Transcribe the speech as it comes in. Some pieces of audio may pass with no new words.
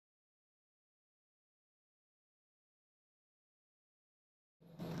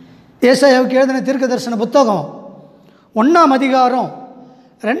ஏசாயாவுக்கு எழுதின தீர்க்க தரிசன புத்தகம் 1ஆம் அதிகாரம்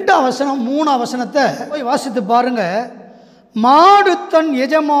 2ஆம் வசனம் 3ஆம் வசனத்தை போய் வாசித்து பாருங்க. மாடு தன்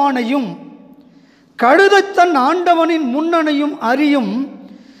எஜமானையும் கழுதை தன் ஆண்டவனின் முன்னணையும் அறியும்,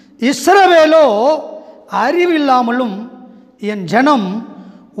 இஸ்ரவேலோ அறிவில்லாமலும் என் ஜனம்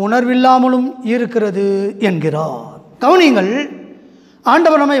உணர்வில்லாமலும் இருக்கிறது என்கிறார். கவனிங்கள்,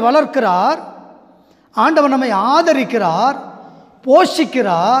 ஆண்டவர் நம்மை வளர்க்கிறார், ஆண்டவர் நம்மை ஆதரிக்கிறார்,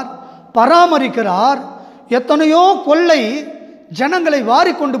 போஷிக்கிறார், பராமரிக்கிறார். எத்தனையோ கொள்ளை ஜனங்களை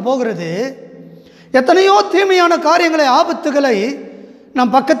வாரிக்கொண்டு போகிறது, எத்தனையோ தீமையான காரியங்களை, ஆபத்துகளை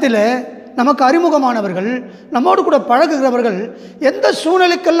நம் பக்கத்தில் நமக்கு அறிமுகமானவர்கள், நம்மோடு கூட பழகுகிறவர்கள் எந்த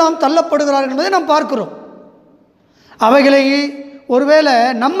சூழ்நிலைக்கெல்லாம் தள்ளப்படுகிறார்கள் என்பதை நாம் பார்க்கிறோம். அவைகளை ஒருவேளை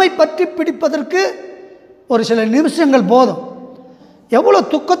நம்மை பற்றி பிடிப்பதற்கு ஒரு சில நிமிஷங்கள் போதும். எவ்வளோ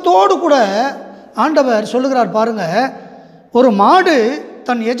துக்கத்தோடு கூட ஆண்டவர் சொல்லுகிறார் பாருங்க. ஒரு மாடு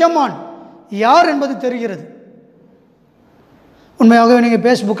தன் எஜமான் யார் என்பது தெரிகிறது. உண்மையாகவே நீங்கள்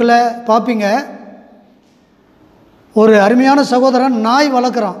ஃபேஸ்புக்கில் பார்ப்பீங்க, ஒரு அருமையான சகோதரன் நாய்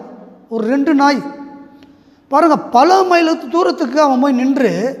வளர்க்குறான். ஒரு 2 நாய் பாருங்கள், பல மைல் தூரத்துக்கு அவன் போய்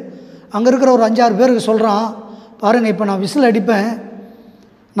நின்று அங்கே இருக்கிற ஒரு 5-6 பேருக்கு சொல்கிறான், பாருங்கள் இப்போ நான் விசில் அடிப்பேன்,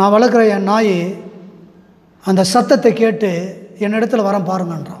 நான் வளர்க்குற என் நாய் அந்த சத்தத்தை கேட்டு என் இடத்துல வரேன்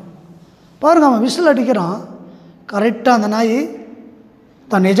பாருங்கன்றான். பாருங்கள், அவன் விசில் அடிக்கிறான், கரெக்டாக அந்த நாய்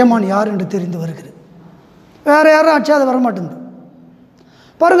தன் எஜமான் யார் என்று தெரிந்து வருகிறது. வேறு யாரும் ஆச்சு அது வரமாட்டேங்குது.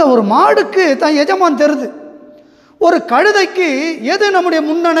 பாருங்கள், ஒரு மாடுக்கு தன் எஜமான் தெரியுது, ஒரு கழுதைக்கு எது நம்முடைய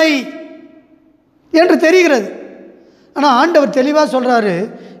முன்னணை என்று தெரிகிறது. ஆனால் ஆண்டவர் தெளிவாக சொல்கிறாரு,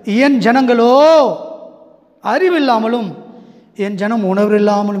 என் ஜனங்களோ அறிவில்லாமலும் என் ஜனம்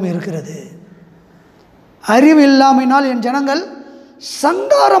உணர்வில்லாமலும் இருக்கிறது. அறிவில்லாமையினால் என் ஜனங்கள்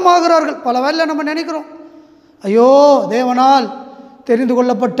சங்காரமாகிறார்கள். பல வேளையில் நம்ம நினைக்கிறோம், ஐயோ தேவனால் தெரிந்து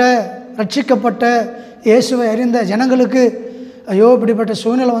கொள்ளப்பட்ட ரட்சிக்கப்பட்ட இயேசுவை அறிந்த ஜனங்களுக்கு ஐயோ இப்படிப்பட்ட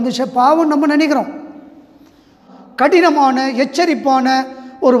சூழ்நிலை வந்துச்சு பாவம் நம்ம நினைக்கிறோம். கடினமான எச்சரிப்பான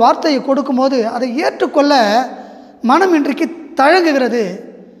ஒரு வார்த்தையை கொடுக்கும்போது அதை ஏற்றுக்கொள்ள மனம் இன்றைக்கு தழங்குகிறது.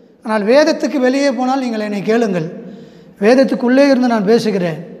 ஆனால் வேதத்துக்கு வெளியே போனால் நீங்கள் என்னை கேளுங்கள், வேதத்துக்குள்ளே இருந்து நான்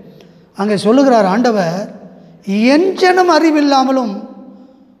பேசுகிறேன். அங்கே சொல்லுகிறார் ஆண்டவர், என் ஜனம் அறிவில்லாமலும்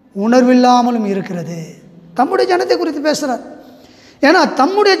உணர்வில்லாமலும் இருக்கிறது. தம்முடைய ஜனத்தை குறித்து பேசுகிறார். ஏன்னா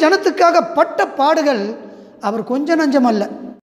தம்முடைய ஜனத்துக்காக பட்ட பாடுகள் அவர் கொஞ்சம் நஞ்சம் அல்ல.